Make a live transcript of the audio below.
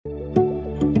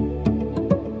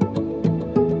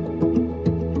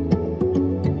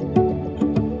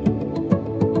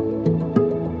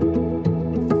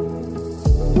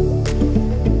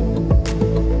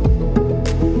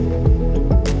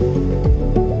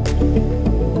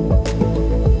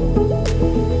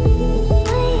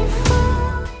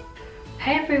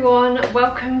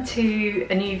welcome to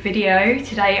a new video.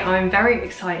 Today I'm very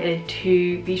excited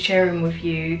to be sharing with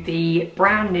you the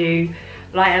brand new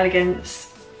Light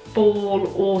Elegance fall,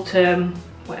 autumn,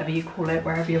 whatever you call it,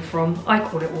 wherever you're from. I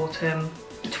call it autumn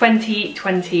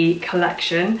 2020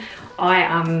 collection. I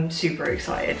am super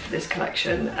excited for this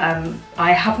collection.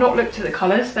 I have not looked at the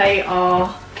colours. They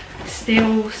are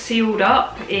still sealed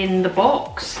up in the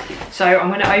box, so I'm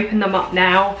going to open them up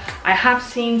now. I have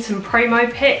seen some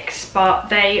promo pics, but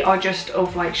they are just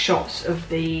of like shots of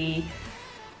the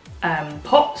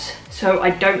pots, so I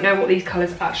don't know what these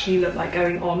colours actually look like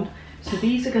going on. So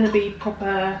these are going to be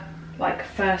proper like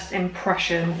first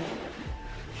impression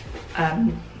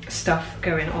stuff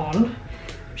going on.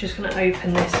 I'm just going to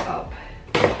open this up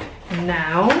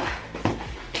now.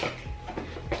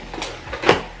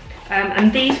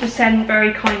 And these were sent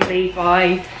very kindly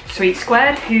by Sweet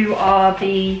Squared, who are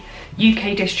the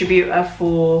UK distributor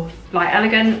for Light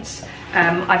Elegance.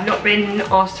 I've not been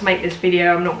asked to make this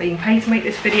video, I'm not being paid to make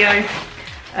this video,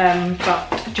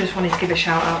 but just wanted to give a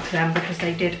shout out to them because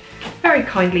they did very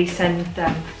kindly send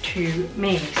them to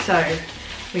me. So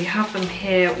we have them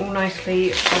here all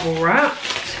nicely bubble wrapped.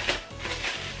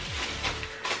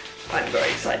 I'm very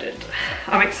excited.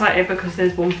 I'm excited because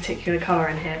there's one particular colour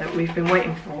in here that we've been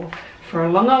waiting for a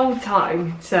long old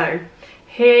time. So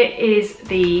here is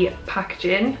the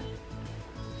packaging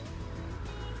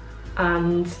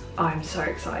and I'm so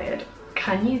excited.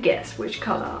 Can you guess which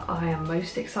colour I am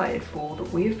most excited for that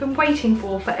we've been waiting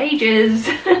for ages?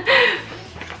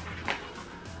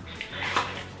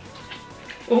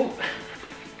 Oh,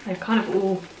 they've kind of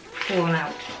all fallen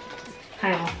out.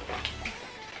 Hang on.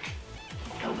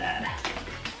 Oh, there.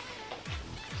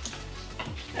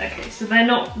 Okay, so they're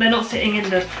not sitting in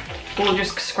the, we'll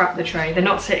just scrap the tray. They're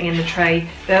not sitting in the tray.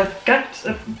 The guts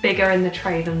are bigger in the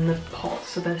tray than the pot,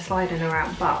 so they're sliding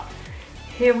around. But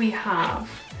here we have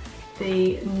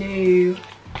the new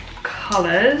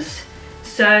colours.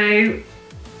 So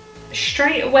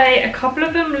straight away, a couple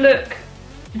of them look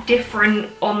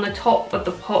different on the top of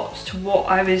the pots to what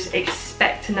I was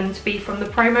expecting them to be from the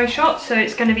promo shot, so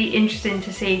it's going to be interesting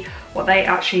to see what they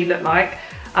actually look like.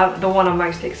 The one I'm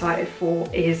most excited for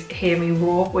is Hear Me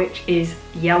Roar, which is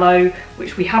yellow,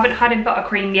 which we haven't had in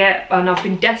Buttercream yet, and I've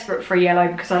been desperate for a yellow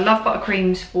because I love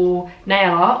Buttercreams for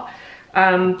nail art,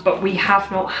 but we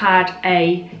have not had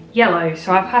a yellow,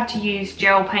 so I've had to use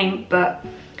gel paint, but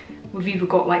we've either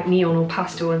got like neon or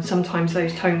pastel, and sometimes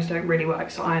those tones don't really work,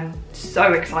 so I'm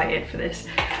so excited for this.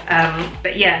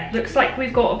 But yeah, looks like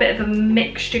we've got a bit of a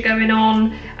mixture going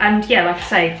on, and yeah, like I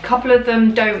say, a couple of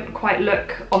them don't quite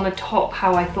look on the top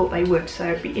how I thought they would, so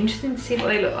it'd be interesting to see what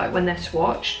they look like when they're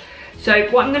swatched. So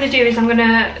what I'm going to do is I'm going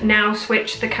to now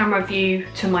switch the camera view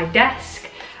to my desk,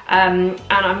 and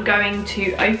I'm going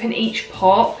to open each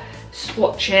pot,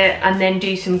 swatch it, and then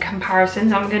do some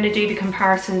comparisons. I'm going to do the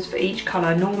comparisons for each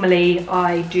colour. Normally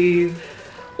I do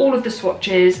all of the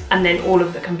swatches and then all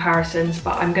of the comparisons,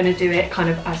 but I'm going to do it kind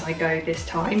of as I go this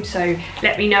time. So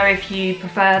let me know if you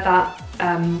prefer that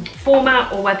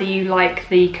format or whether you like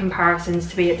the comparisons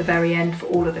to be at the very end for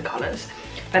all of the colours.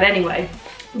 But anyway,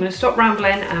 I'm going to stop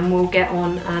rambling and we'll get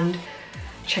on and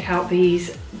check out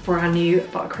these brand new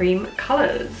Buttercream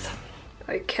colours.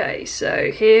 Okay,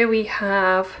 so here we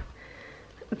have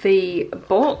the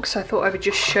box. I thought I would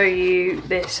just show you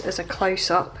this as a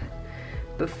close-up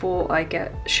before I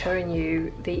get showing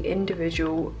you the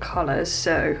individual colours.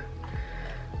 So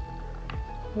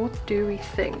what do we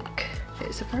think?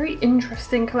 It's a very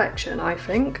interesting collection, I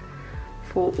think,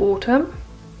 for autumn.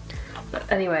 But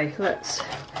anyway, let's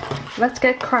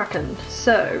get cracking.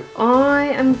 So I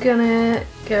am gonna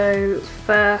go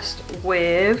first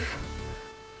with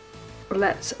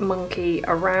Let's Monkey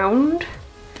Around.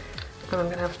 And I'm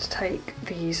going to have to take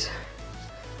these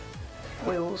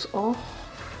wheels off.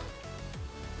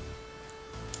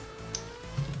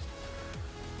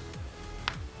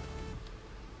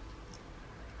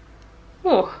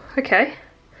 Oh, okay.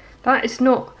 That is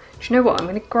not... Do you know what? I'm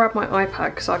going to grab my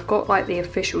iPad because I've got like the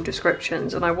official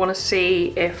descriptions and I want to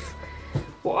see if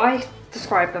what I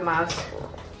describe them as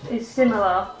is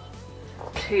similar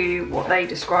to what they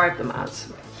describe them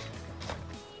as.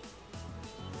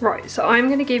 Right, so I'm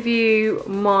going to give you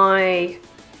my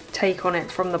take on it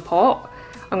from the pot.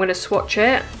 I'm going to swatch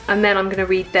it and then I'm going to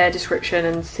read their description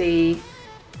and see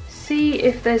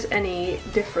if there's any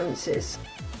differences.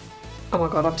 Oh my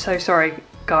god, I'm so sorry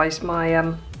guys,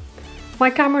 my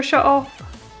camera shut off.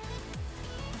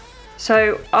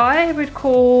 So I would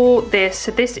call this,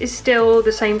 so this is still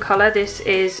the same colour, this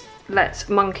is Let's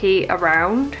Monkey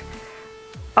Around.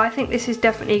 I think this is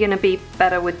definitely going to be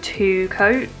better with 2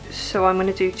 coats, so I'm going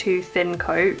to do 2 thin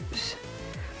coats.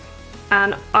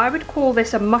 and I would call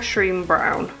this a mushroom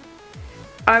brown.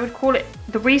 I would call it,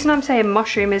 the reason I'm saying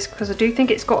mushroom is because I do think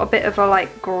it's got a bit of a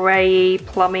like grey,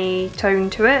 plummy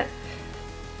tone to it,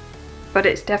 but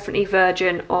it's definitely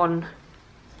virgin on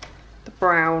the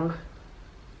brown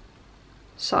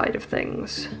side of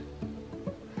things.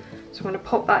 So I'm going to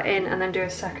pop that in and then do a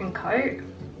second coat.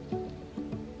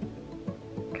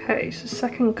 Okay, so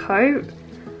second coat,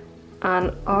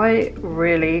 and I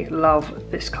really love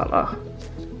this colour.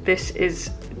 This is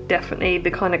definitely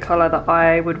the kind of colour that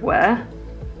I would wear.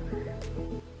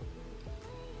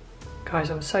 Guys,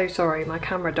 I'm so sorry, my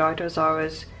camera died as I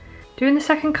was doing the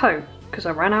second coat because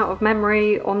I ran out of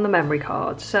memory on the memory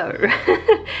card. So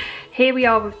here we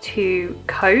are with 2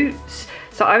 coats.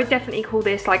 So I would definitely call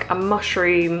this like a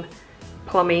mushroom,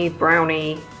 plummy,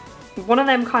 browny, one of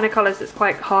them kind of colours that's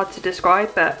quite hard to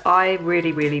describe, but I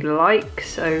really, really like.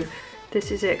 So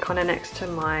this is it kind of next to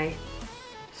my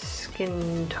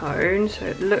skin tone. So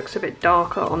it looks a bit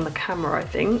darker on the camera, I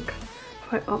think.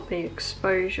 If I up the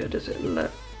exposure, does it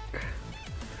look?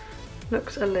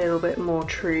 Looks a little bit more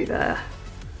true there.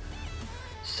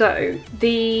 So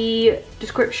the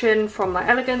description from Light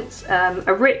Elegance,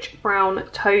 a rich brown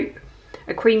taupe,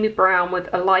 a creamy brown with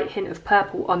a light hint of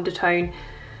purple undertone.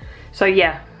 So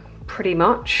yeah, pretty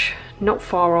much not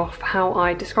far off how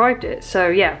I described it. So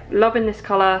yeah, loving this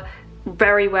colour,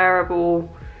 very wearable,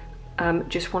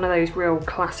 just one of those real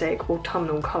classic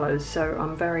autumnal colours. So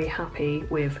I'm very happy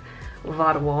with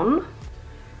that one.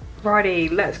 Righty,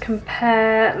 let's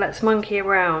compare, let's monkey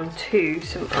around to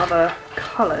some other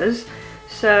colours.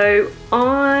 So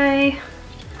I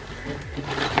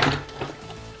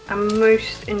am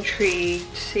most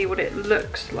intrigued to see what it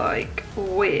looks like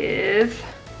with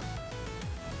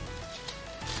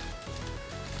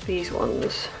these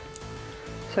ones.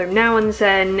 So Now and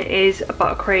Zen is a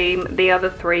buttercream, the other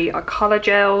 3 are colour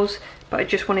gels, but I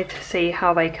just wanted to see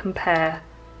how they compare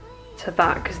to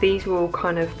that, because these were all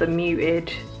kind of the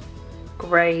muted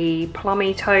grey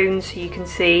plummy tones, so you can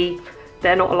see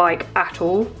they're not alike at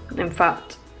all. In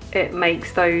fact, it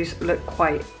makes those look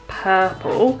quite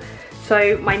purple.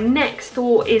 So my next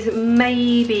thought is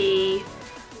maybe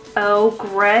Earl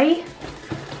Grey.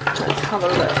 Let's have a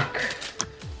look.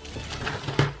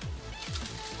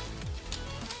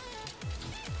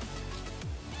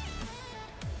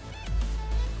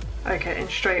 Okay, and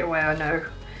straight away I know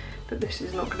that this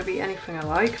is not going to be anything I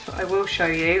like, but I will show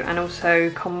you. And also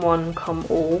Come One, Come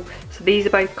All. So these are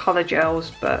both colour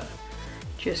gels, but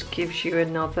just gives you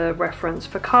another reference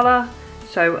for colour.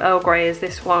 So Earl Grey is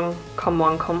this one, Come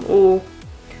One, Come All,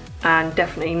 and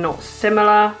definitely not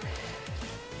similar.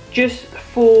 Just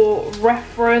for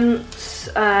reference,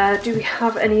 do we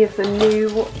have any of the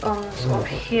new ones on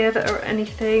here that are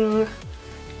anything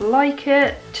like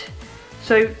it?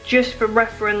 So just for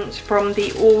reference, from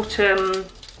the autumn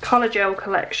colour gel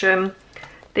collection,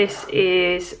 this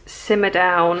is Simmer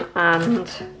Down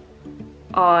and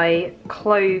I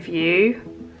Clove You,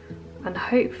 and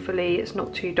hopefully it's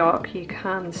not too dark, you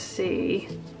can see.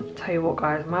 Tell you what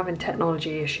guys, I'm having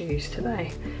technology issues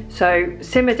today. So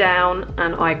Simmer Down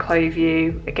and I Clove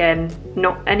You, again,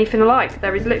 not anything alike.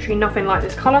 There is literally nothing like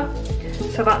this colour,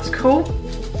 so that's cool.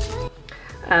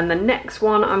 And the next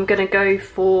one I'm gonna go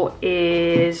for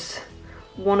is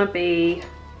Wanna Be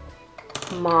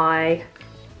My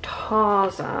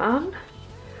Tarzan,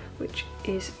 which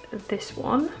is this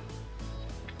one.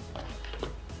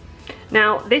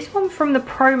 Now this one from the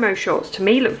promo shots to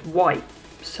me looks white,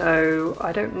 so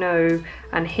I don't know,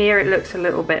 and here it looks a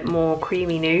little bit more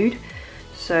creamy nude.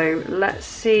 So let's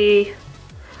see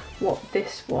what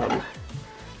this one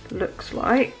looks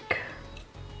like.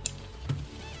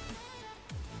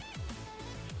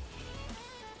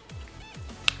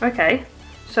 Okay,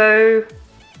 so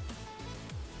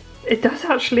it does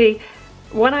actually,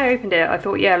 when I opened it I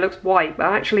thought yeah it looks white, but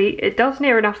actually it does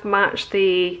near enough match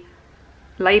the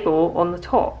label on the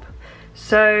top.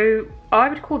 So I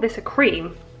would call this a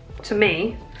cream to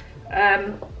me,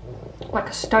 like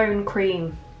a stone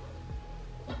cream.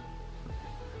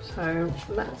 So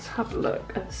let's have a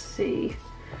look and see.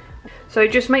 So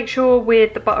just make sure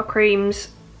with the buttercreams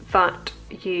that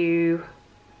you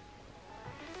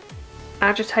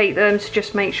agitate them, so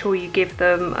just make sure you give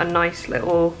them a nice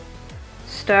little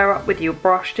stir up with your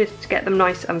brush just to get them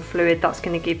nice and fluid. That's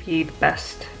going to give you the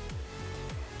best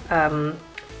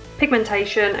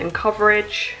pigmentation and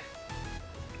coverage.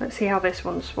 Let's see how this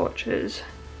one swatches.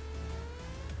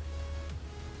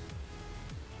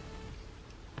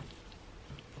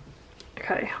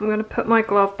 Okay, I'm going to put my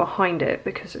glove behind it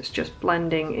because it's just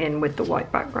blending in with the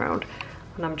white background,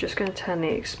 and I'm just going to turn the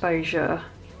exposure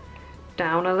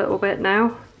down a little bit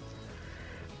now.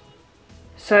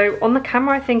 So on the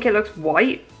camera I think it looks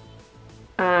white,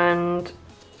 and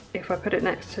if I put it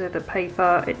next to the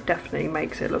paper it definitely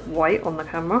makes it look white on the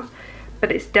camera,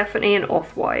 but it's definitely an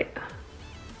off-white.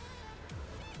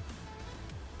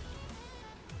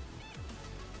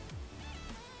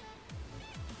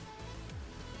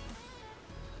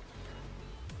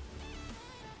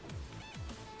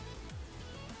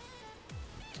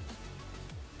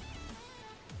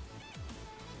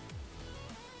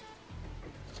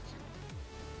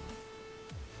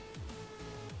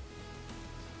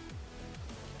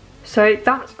 So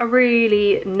that's a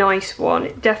really nice one.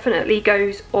 It definitely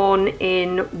goes on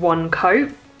in one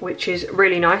coat, which is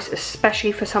really nice,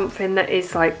 especially for something that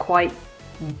is like quite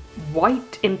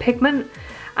white in pigment.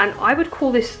 And I would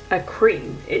call this a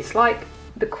cream. It's like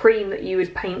the cream that you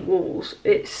would paint walls.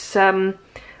 It's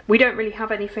we don't really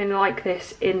have anything like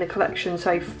this in the collection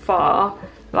so far,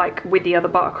 like with the other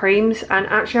buttercreams. And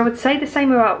actually I would say the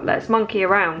same about Let's Monkey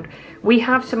Around. We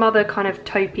have some other kind of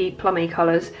taupey, plummy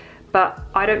colours, but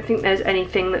I don't think there's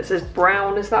anything that's as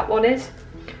brown as that one is.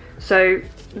 So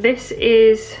this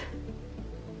is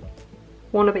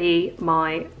Wannabe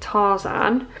my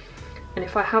Tarzan, and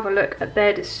if I have a look at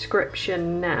their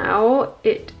description now,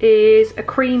 it is a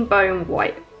cream bone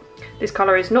white. This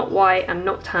colour is not white and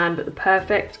not tan, but the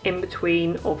perfect in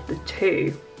between of the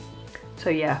two. So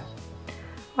yeah,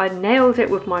 I nailed it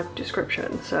with my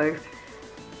description, so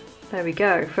there we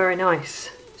go, very nice.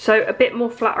 So a bit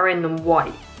more flattering than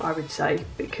white, I would say,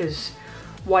 because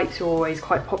whites are always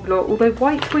quite popular, although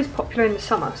white's always popular in the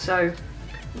summer, so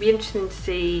it'll be interesting to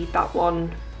see that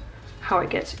one, how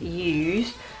it gets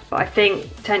used. But I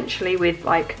think potentially with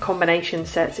like combination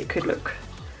sets it could look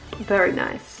very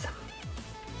nice.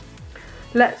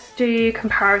 Let's do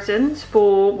comparisons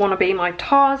for Wannabe my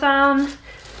Tarzan.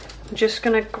 I'm just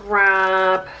gonna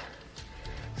grab,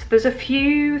 so there's a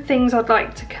few things I'd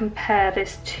like to compare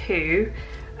this to.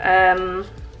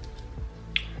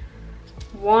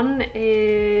 One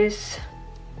is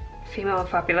Female and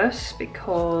Fabulous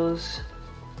because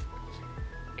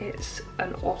it's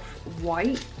an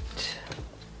off-white,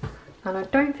 and I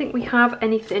don't think we have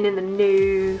anything in the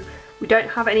new, we don't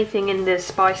have anything in the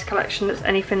Spice collection that's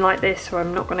anything like this, so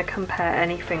I'm not going to compare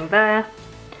anything there.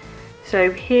 So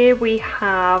here we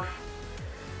have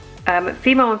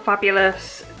Female and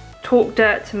Fabulous, Talk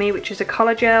Dirt to Me, which is a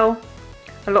colour gel,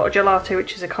 A Lot of Gelato,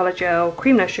 which is a colour gel,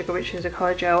 Cream No Sugar, which is a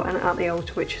colour gel, and At the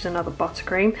Altar, which is another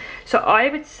buttercream. So I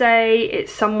would say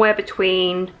it's somewhere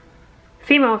between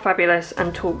Female and Fabulous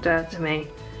and Talk Dirt to Me.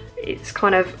 It's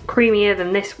kind of creamier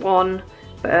than this one,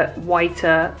 but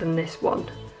whiter than this one.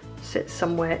 Sits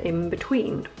somewhere in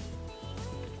between.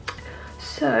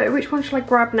 So which one shall I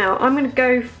grab now? I'm going to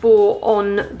go for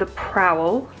On the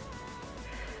Prowl,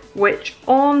 which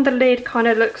on the lid kind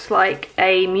of looks like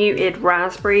a muted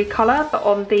raspberry colour, but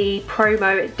on the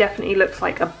promo it definitely looks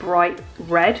like a bright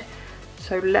red.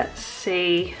 So let's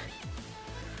see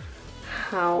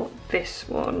how this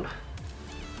one,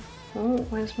 oh,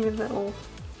 where's my little,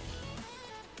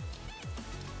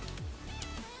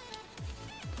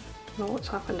 I don't know what's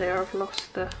happened here, I've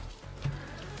lost the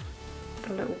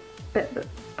little bit that,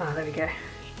 ah, there we go.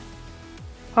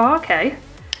 Oh, okay.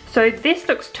 So this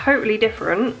looks totally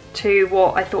different to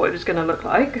what I thought it was going to look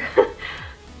like.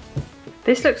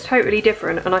 This looks totally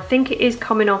different, and I think it is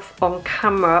coming off on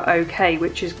camera okay,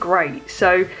 which is great.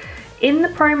 So in the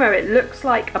promo it looks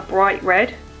like a bright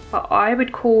red, but I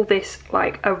would call this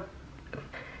like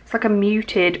it's like a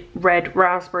muted red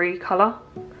raspberry colour.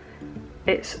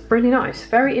 It's really nice,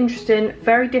 very interesting,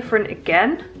 very different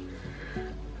again,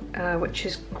 which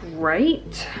is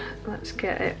great. Let's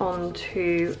get it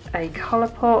onto a colour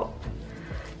pot.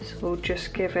 So we'll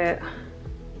just give it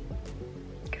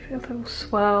a little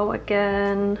swirl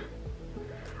again.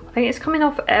 I think it's coming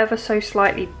off ever so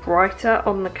slightly brighter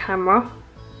on the camera.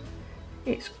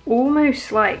 It's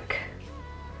almost like,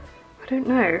 I don't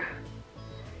know,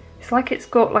 it's like it's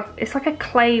got like, it's like a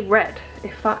clay red,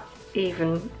 if that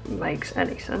even makes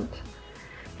any sense.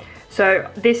 So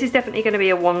this is definitely going to be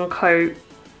a one coat,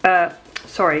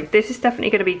 sorry, this is definitely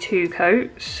going to be two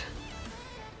coats,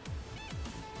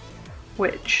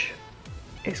 which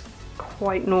is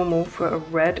quite normal for a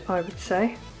red, I would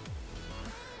say.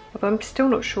 Although I'm still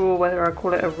not sure whether I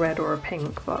call it a red or a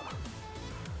pink, but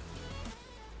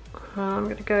I'm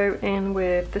going to go in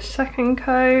with the second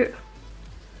coat.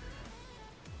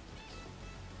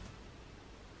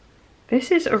 This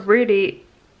is a really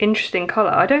interesting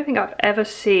colour. I don't think I've ever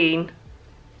seen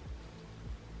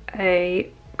a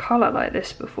colour like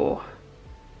this before.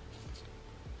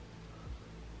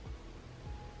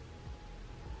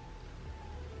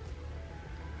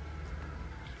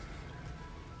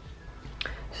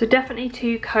 So definitely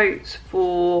 2 coats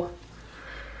for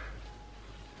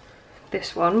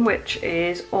this one, which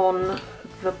is on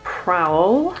the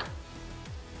Prowl.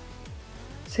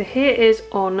 So here is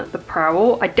on the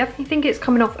Prowl. I definitely think it's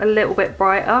coming off a little bit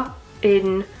brighter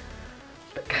in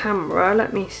the camera.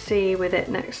 Let me see with it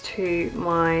next to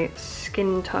my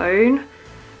skin tone.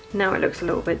 Now it looks a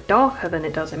little bit darker than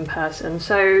it does in person.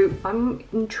 So I'm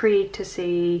intrigued to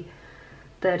see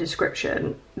their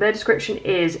description. Their description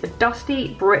is a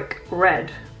dusty brick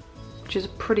red, which is a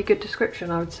pretty good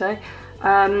description, I would say.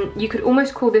 You could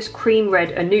almost call this cream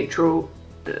red a neutral.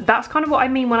 That's kind of what I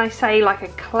mean when I say like a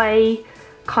clay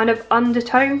kind of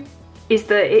undertone, is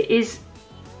that it is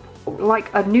like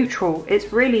a neutral.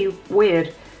 It's really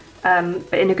weird,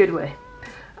 but in a good way.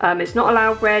 It's not a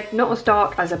loud red, not as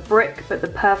dark as a brick, but the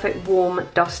perfect warm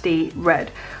dusty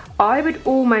red. I would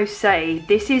almost say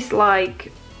this is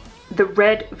like the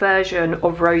red version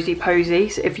of Rosy Posy.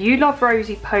 So if you love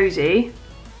Rosy Posy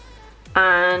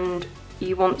and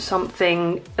you want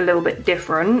something a little bit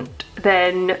different,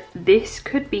 then this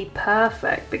could be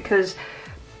perfect, because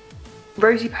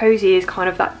Rosy Posy is kind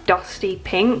of that dusty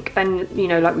pink, and you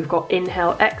know, like we've got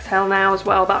Inhale Exhale now as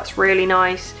well, that's really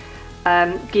nice.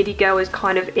 Giddy Girl is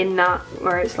kind of in that,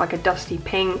 where it's like a dusty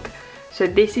pink. So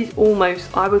this is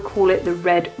almost, I would call it the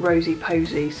red Rosy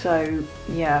Posy. So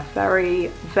yeah, very,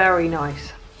 very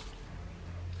nice.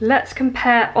 Let's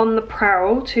compare on the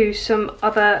Prowl to some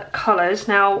other colours.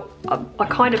 Now, I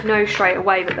kind of know straight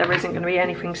away that there isn't going to be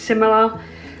anything similar,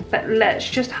 but let's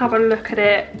just have a look at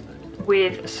it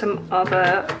with some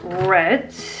other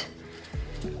reds.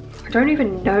 I don't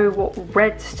even know what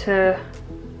reds to...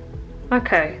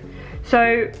 Okay,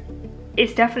 so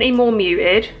it's definitely more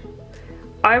muted.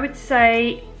 I would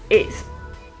say it's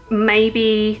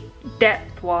maybe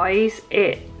depth-wise,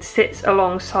 it sits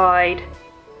alongside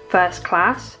First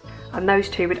Class, and those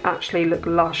two would actually look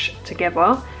lush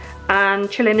together. And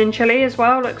Chillin' in Chilly as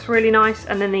well looks really nice,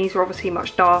 and then these are obviously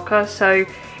much darker, so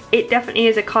it definitely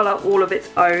is a colour all of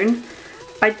its own.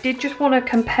 I did just want to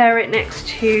compare it next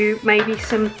to maybe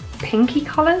some pinky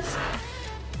colours,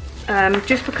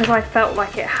 just because I felt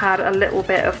like it had a little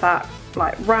bit of that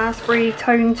like raspberry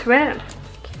tone to it.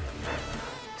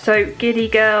 So Giddy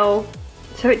Girl,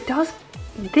 so it does,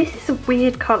 this is a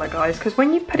weird colour guys, because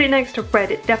when you put it next to red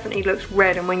it definitely looks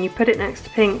red, and when you put it next to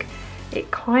pink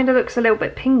it kind of looks a little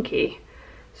bit pinky.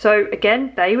 So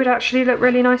again, they would actually look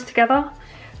really nice together.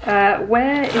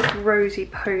 Where is Rosy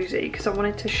Posy? Because I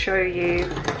wanted to show you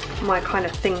my kind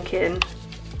of thinking.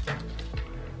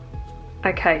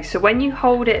 Okay, so when you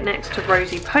hold it next to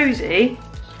Rosy Posy,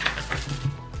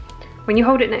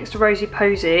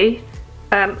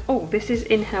 oh, this is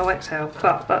Inhale Exhale,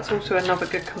 but that's also another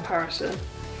good comparison.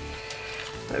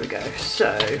 There we go.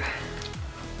 So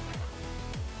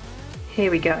here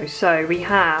we go. So we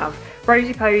have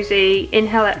Rosy Posy,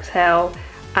 Inhale Exhale,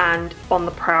 and On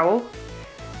the Prowl.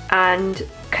 And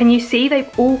can you see they've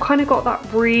all kind of got that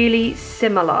really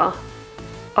similar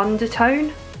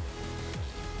undertone?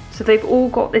 So they've all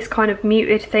got this kind of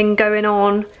muted thing going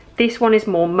on. This one is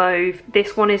more mauve,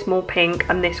 this one is more pink,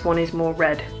 and this one is more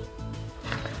red.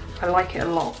 I like it a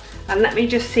lot. And let me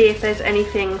just see if there's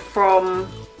anything from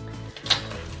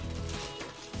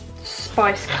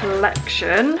Spice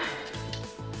Collection.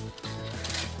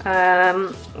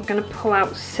 I'm gonna pull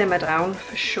out Simmer Down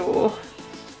for sure.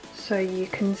 So you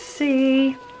can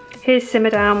see, here's Simmer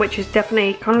Down, which is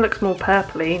definitely, kind of looks more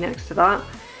purpley next to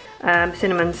that.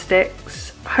 Cinnamon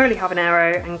Sticks, Holy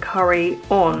Habanero, and Curry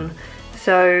On.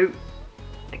 So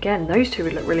again, those two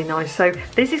would look really nice. So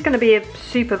this is going to be a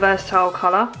super versatile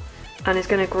colour, and it's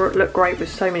going to look great with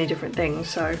so many different things.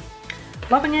 So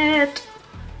loving it.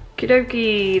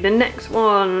 Okie the next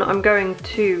one I'm going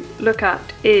to look at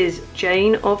is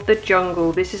Jane of the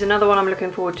Jungle. This is another one I'm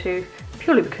looking forward to,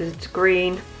 purely because it's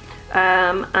green.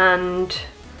 And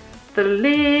the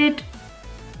lid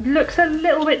looks a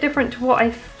little bit different to what I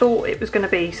thought it was going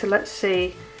to be. So let's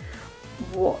see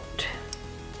what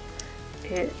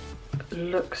it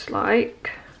looks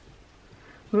like.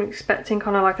 I'm expecting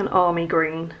kind of like an army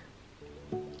green.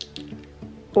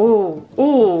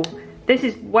 Oh, this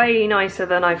is way nicer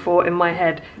than I thought in my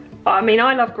head. I mean,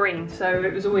 I love green, so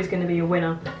it was always going to be a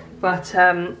winner. But,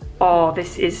 oh,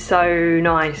 this is so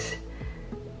nice.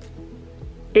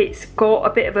 It's got a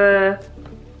bit of a,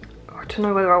 I don't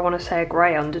know whether I want to say a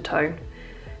grey undertone,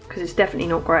 because it's definitely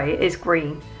not grey, it is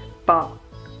green. But,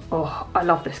 oh, I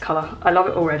love this colour. I love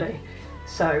it already.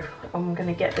 So, I'm going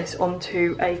to get this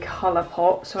onto a colour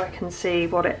pot so I can see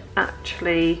what it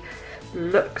actually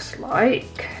looks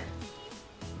like.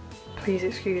 Please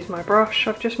excuse my brush,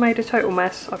 I've just made a total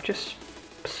mess. I've just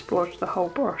splodged the whole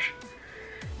brush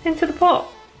into the pot.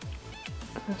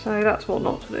 So that's what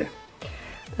not to do.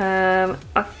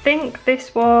 I think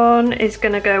this one is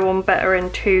going to go on better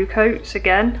in 2 coats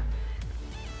again.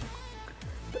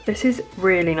 But this is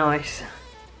really nice.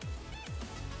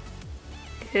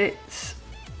 It's,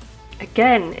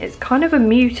 again, it's kind of a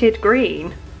muted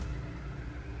green.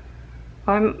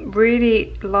 I'm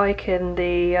really liking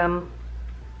the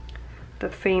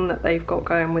theme that they've got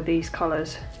going with these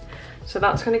colours. So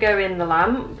that's going to go in the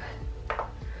lamp.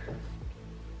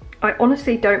 I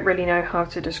honestly don't really know how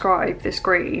to describe this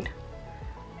green.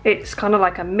 It's kind of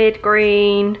like a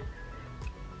mid-green.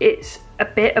 It's a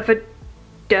bit of a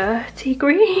dirty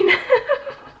green.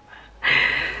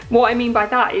 What I mean by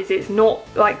that is it's not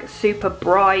like super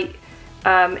bright.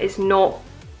 It's not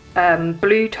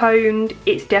blue toned.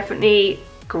 It's definitely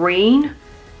green,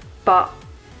 but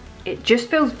it just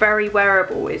feels very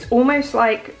wearable. It's almost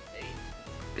like,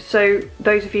 so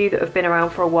those of you that have been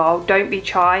around for a while, Don't Be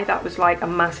Shy, that was like a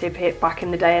massive hit back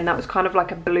in the day, and that was kind of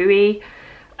like a bluey,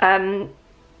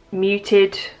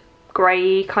 muted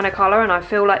grey kind of colour, and I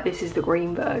feel like this is the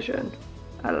green version.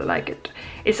 I like it.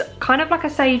 It's kind of like a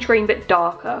sage green but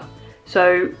darker,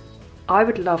 so I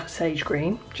would love a sage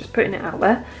green, just putting it out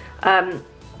there.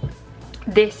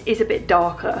 This is a bit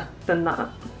darker than that.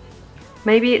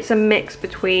 Maybe it's a mix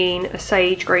between a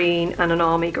sage green and an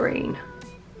army green.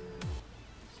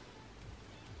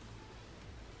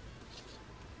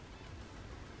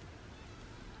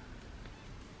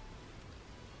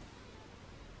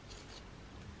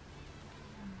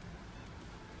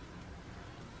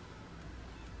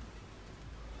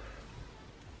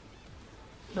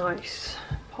 Nice.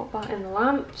 Pop that in the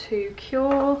lamp to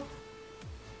cure.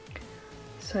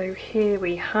 So here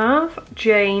we have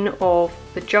Jane of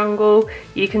the Jungle.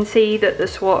 You can see that the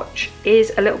swatch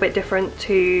is a little bit different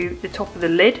to the top of the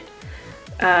lid.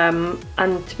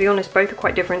 And to be honest, both are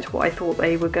quite different to what I thought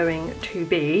they were going to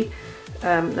be.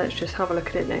 Let's just have a look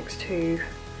at it next to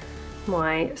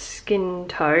my skin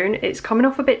tone. It's coming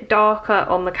off a bit darker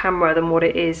on the camera than what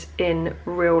it is in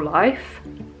real life.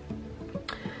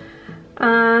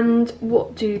 And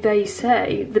what do they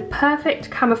say? The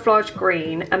perfect camouflage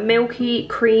green, a milky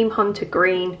cream hunter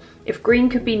green. If green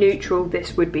could be neutral,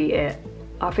 this would be it.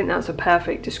 I think that's a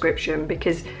perfect description,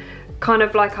 because kind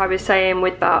of like I was saying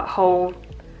with that whole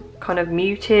kind of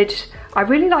muted, I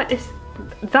really like this.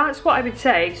 That's what I would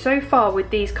say so far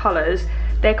with these colours.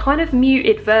 They're kind of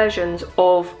muted versions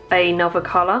of another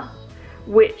colour,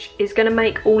 which is going to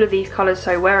make all of these colours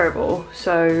so wearable.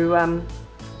 So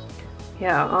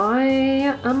yeah, I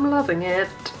am loving it.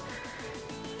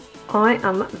 I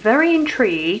am very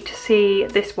intrigued to see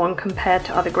this one compared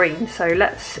to other greens. So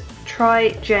let's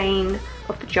try Jane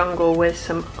of the Jungle with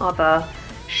some other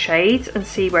shades and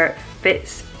see where it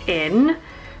fits in.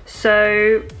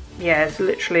 So yeah, it's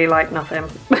literally like nothing.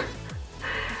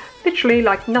 Literally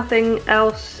like nothing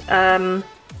else.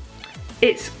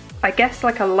 It's, I guess,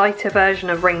 like a lighter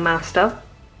version of Ringmaster,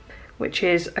 which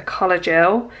is a colour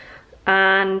gel.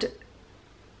 And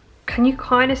can you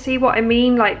kind of see what I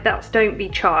mean? Like, that's Don't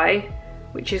Be Shy,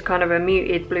 which is kind of a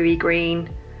muted bluey green,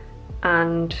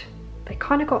 and they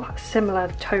kind of got that similar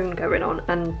tone going on,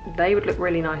 and they would look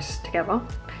really nice together.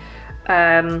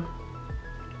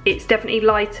 It's definitely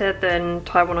lighter than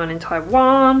Taiwan On in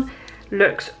Taiwan.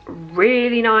 Looks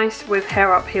really nice with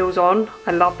hair up, heels on.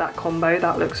 I love that combo.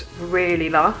 That looks really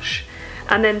lush.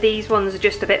 And then these ones are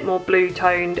just a bit more blue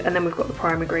toned, and then we've got the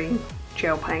primer green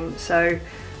gel paint. So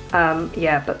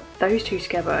yeah, but those two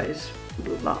together is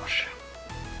lush.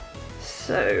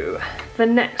 So the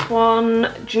next one,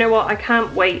 do you know what? I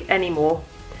can't wait anymore.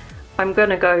 I'm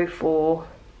gonna go for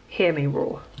Hear Me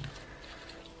Roar.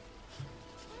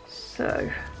 So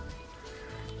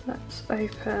let's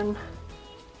open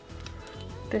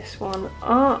this one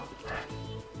up.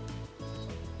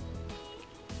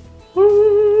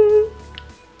 Woo!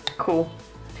 Cool.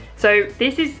 So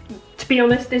this is, to be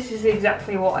honest, this is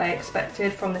exactly what I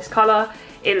expected from this colour.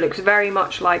 It looks very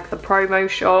much like the promo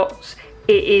shots.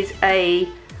 It is a,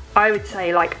 I would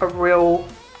say, like a real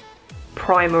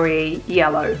primary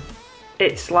yellow.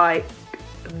 It's like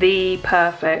the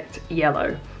perfect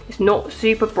yellow. It's not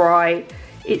super bright.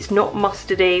 It's not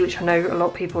mustardy, which I know a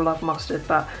lot of people love mustard,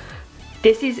 but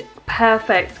this is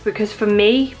perfect because for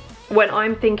me, when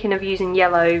I'm thinking of using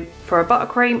yellow for a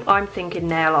buttercream, I'm thinking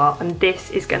nail art, and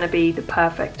this is going to be the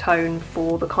perfect tone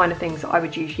for the kind of things that I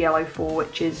would use yellow for,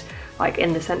 which is like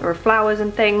in the centre of flowers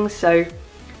and things. So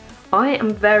I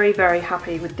am very, very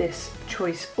happy with this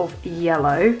choice of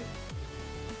yellow.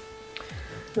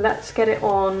 Let's get it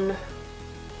on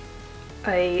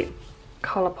a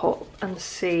Colourpop and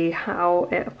see how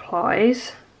it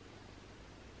applies.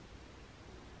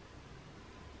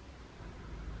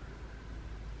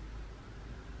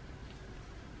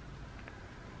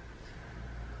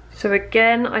 So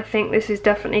again, I think this is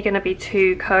definitely going to be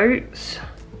 2 coats,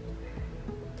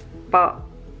 but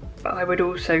I would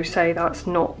also say that's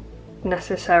not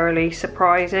necessarily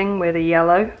surprising with a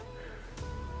yellow.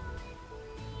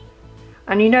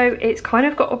 And you know, it's kind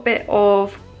of got a bit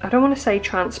of, I don't want to say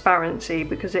transparency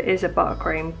because it is a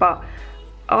buttercream, but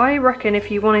I reckon if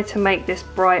you wanted to make this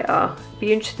brighter, it'd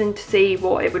be interesting to see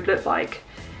what it would look like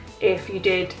if you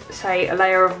did, say, a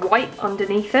layer of white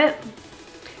underneath it.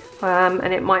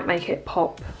 And it might make it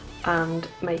pop and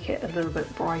make it a little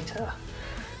bit brighter.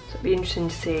 So it'd be interesting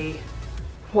to see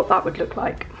what that would look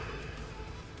like.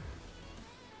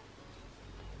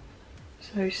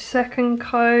 So second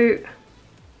coat.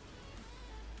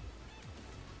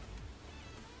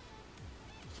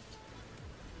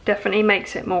 Definitely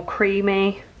makes it more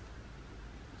creamy.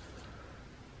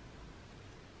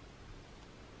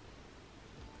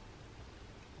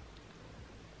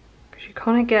 Because you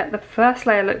kind of get, the first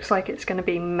layer looks like it's going to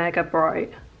be mega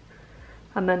bright,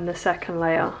 and then the second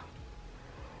layer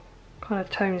kind of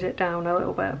tones it down a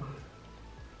little bit.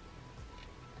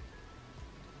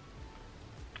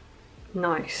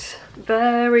 Nice,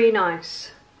 very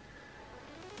nice.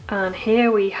 And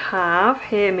here we have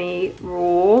Hear Me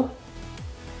Roar.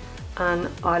 And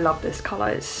I love this colour,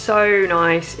 it's so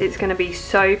nice. It's going to be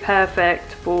so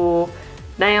perfect for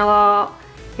nail art.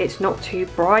 It's not too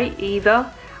bright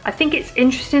either. I think it's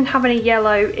interesting having a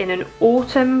yellow in an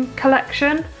autumn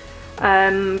collection,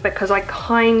 because I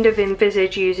kind of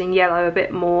envisage using yellow a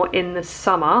bit more in the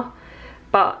summer,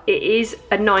 but it is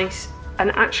a nice, and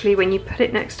actually when you put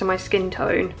it next to my skin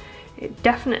tone, it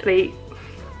definitely,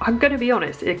 I'm going to be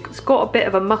honest, it's got a bit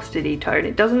of a mustardy tone.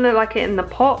 It doesn't look like it in the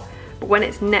pot, but when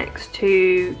it's next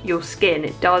to your skin,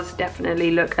 it does definitely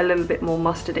look a little bit more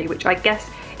mustardy, which I guess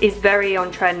is very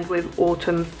on trend with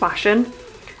autumn fashion.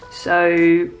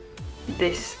 So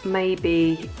this may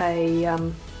be a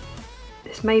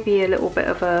little bit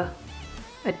of a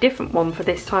different one for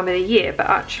this time of the year, but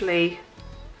actually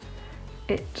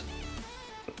it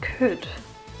could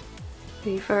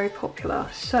be very popular.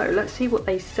 So let's see what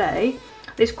they say.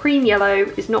 This cream yellow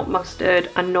is not mustard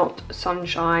and not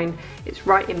sunshine. It's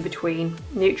right in between,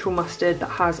 neutral mustard that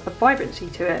has a vibrancy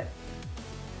to it.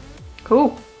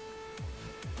 Cool.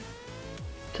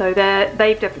 So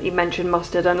they've definitely mentioned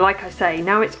mustard, and like I say,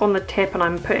 now it's on the tip and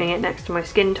I'm putting it next to my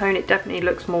skin tone, it definitely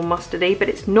looks more mustardy, but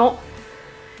it's not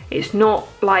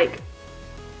like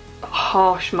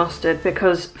harsh mustard,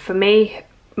 because for me,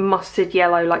 mustard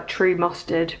yellow, like true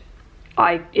mustard,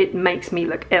 it makes me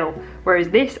look ill, whereas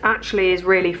this actually is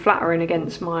really flattering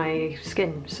against my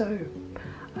skin, so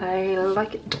I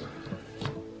like it.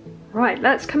 Right,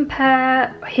 let's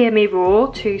compare Hear Me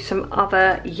Roar to some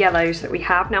other yellows that we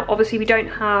have. Now obviously we don't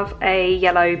have a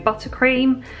yellow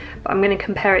buttercream, but I'm going to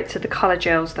compare it to the colour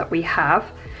gels that we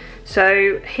have.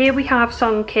 So here we have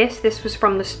Sun Kiss, this was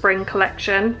from the spring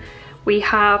collection. We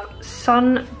have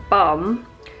Sun Bum,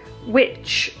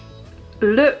 which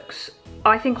looks,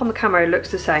 I think on the camera it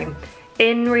looks the same.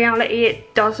 In reality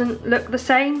it doesn't look the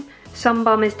same. Sun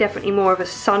Bum is definitely more of a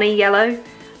sunny yellow,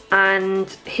 and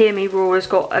Hear Me Roar has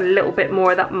got a little bit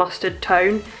more of that mustard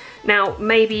tone. Now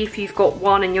maybe if you've got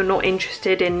one and you're not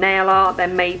interested in nail art,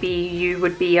 then maybe you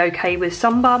would be okay with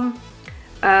Sun Bum.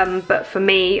 But for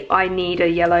me, I need a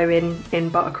yellow in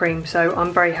buttercream, so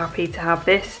I'm very happy to have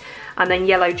this. And then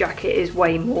Yellow Jacket is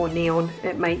way more neon.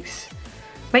 It makes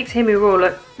Hear Me Roar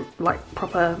look like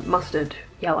proper mustard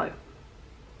yellow.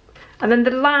 And then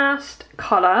the last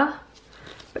colour,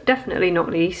 but definitely not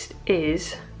least,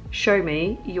 is Show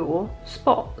Me Your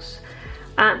Spots.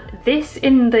 And this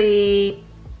in the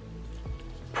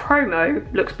promo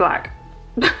looks black.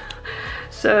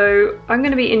 So I'm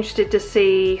going to be interested to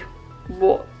see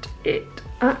what it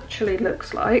actually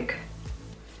looks like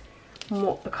and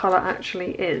what the colour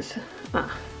actually is.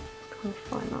 Can't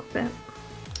find that bit.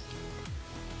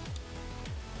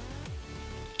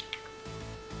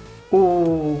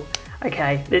 Ooh,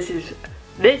 okay, this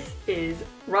is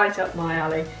right up my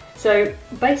alley. So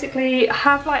basically,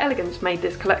 have Light Elegance made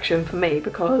this collection for me,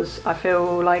 because I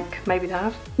feel like maybe they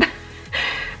have.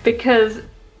 Because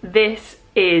this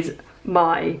is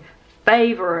my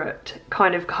favourite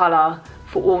kind of colour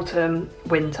for autumn,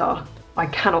 winter. I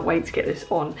cannot wait to get this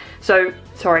on. So,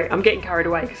 sorry, I'm getting carried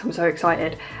away because I'm so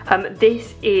excited.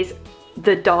 This is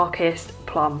the darkest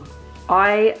plum.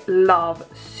 I love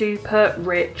super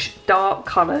rich, dark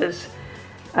colours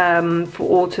for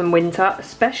autumn, winter,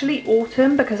 especially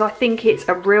autumn, because I think it's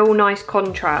a real nice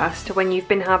contrast to when you've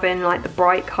been having like the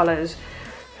bright colours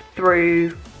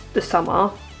through the summer,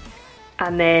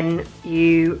 and then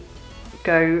you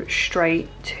go straight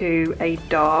to a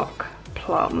dark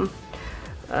plum.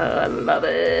 I love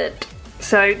it.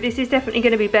 So this is definitely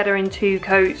going to be better in 2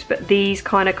 coats, but these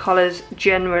kind of colours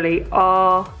generally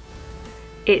are.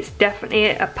 It's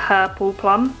definitely a purple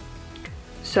plum,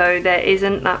 so there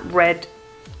isn't that red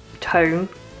tone.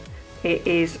 It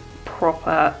is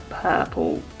proper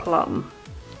purple plum.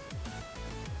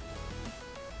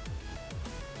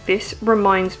 This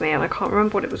reminds me, and I can't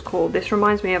remember what it was called, this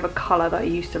reminds me of a colour that I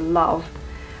used to love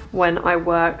when I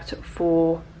worked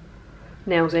for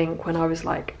Nails Inc when I was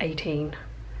like 18,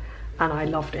 and I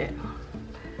loved it.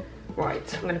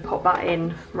 Right, I'm going to pop that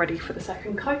in, ready for the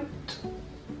second coat.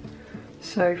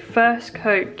 So first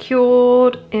coat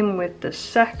cured, in with the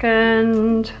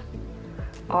second.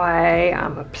 I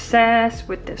am obsessed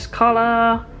with this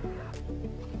colour.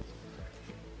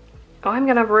 I'm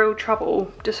going to have real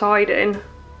trouble deciding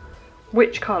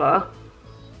which colour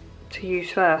to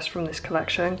use first from this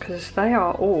collection, because they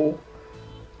are all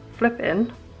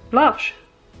flipping blush.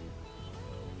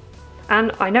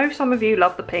 And I know some of you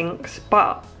love the pinks,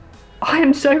 but I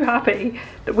am so happy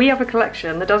that we have a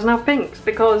collection that doesn't have pinks,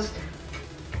 because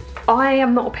I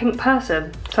am not a pink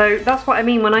person. So that's what I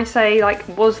mean when I say, like,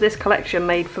 was this collection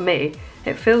made for me?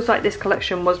 It feels like this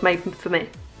collection was made for me.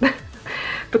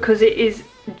 Because it is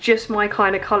just my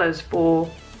kind of colours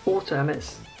for autumn.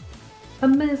 It's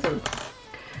amazing.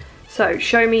 So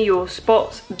show me your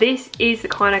spots. This is the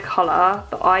kind of colour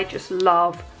that I just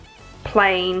love,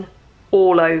 plain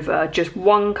all over, just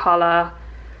one colour,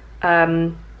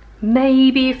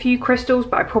 maybe a few crystals,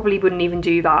 but I probably wouldn't even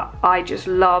do that. I just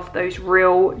love those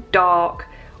real dark,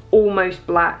 almost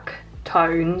black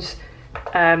tones.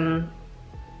 I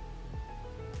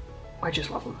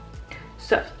just love them.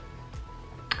 So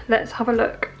let's have a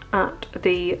look at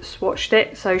the swatch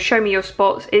stick. So show me your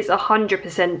spots. It's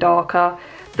 100% darker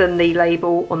than the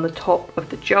label on the top of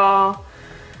the jar.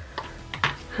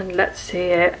 And let's see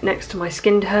it next to my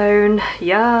skin tone.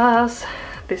 Yes,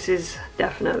 this is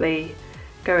definitely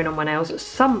going on my nails at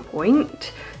some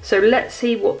point. So let's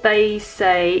see what they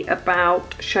say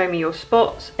about show me your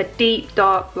spots. A deep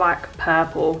dark black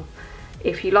purple.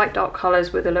 If you like dark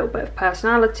colours with a little bit of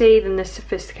personality, then this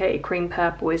sophisticated cream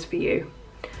purple is for you.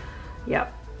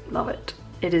 Yep, love it.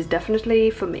 It is definitely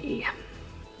for me.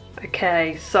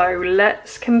 Okay, so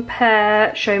let's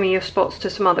compare show me your spots to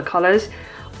some other colours.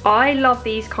 I love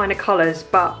these kind of colours,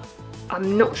 but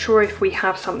I'm not sure if we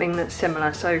have something that's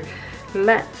similar. So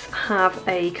let's have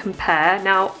a compare.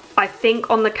 Now, I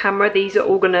think on the camera, these are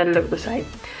all gonna look the same.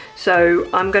 So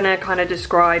I'm gonna kind of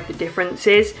describe the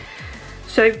differences.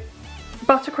 So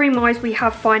buttercream wise, we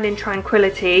have Fine in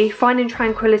Tranquility. Fine in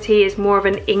Tranquility is more of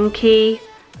an inky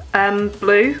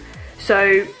blue.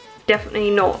 So definitely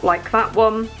not like that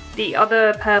one. The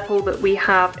other purple that we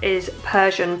have is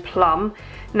Persian Plum.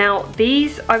 Now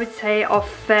these I would say are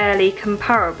fairly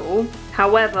comparable.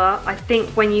 However, I think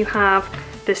when you have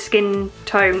the skin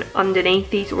tone underneath,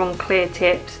 these are on clear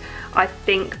tips, I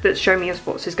think that Show Me Your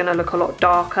Spots is going to look a lot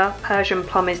darker. Persian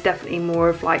Plum is definitely more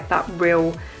of like that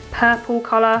real purple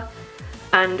colour,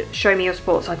 and Show Me Your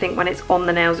Spots, I think when it's on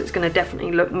the nails it's going to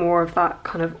definitely look more of that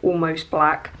kind of almost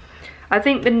black. I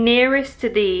think the nearest to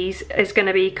these is going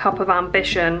to be Cup of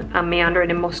Ambition and Meandering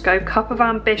in Moscow. Cup of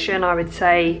Ambition I would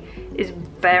say is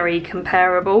very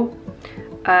comparable.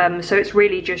 So it's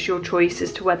really just your choice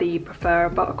as to whether you prefer a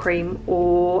buttercream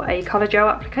or a colour gel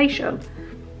application.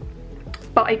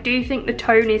 But I do think the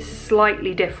tone is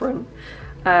slightly different.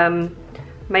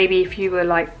 Maybe if you were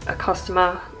like a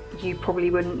customer, you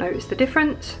probably wouldn't notice the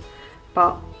difference.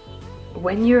 But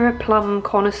when you're a plum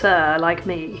connoisseur like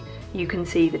me, you can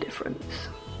see the difference.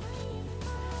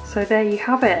 So there you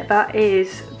have it. That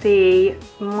is the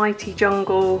Mighty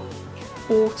Jungle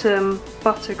Autumn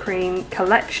Buttercream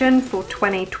collection for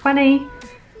 2020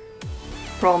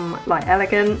 from Light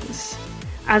Elegance.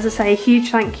 As I say, a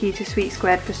huge thank you to Sweet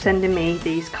Squared for sending me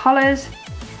these colours,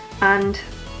 and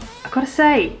I've got to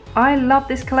say, I love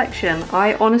this collection.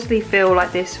 I honestly feel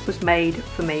like this was made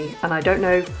for me, and I don't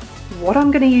know what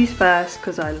I'm going to use first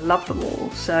because I love them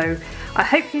all. So I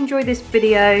hope you enjoyed this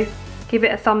video. Give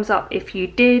it a thumbs up if you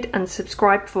did, and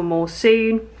subscribe for more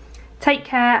soon. Take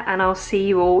care, and I'll see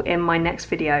you all in my next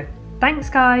video. Thanks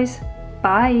guys,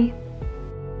 bye.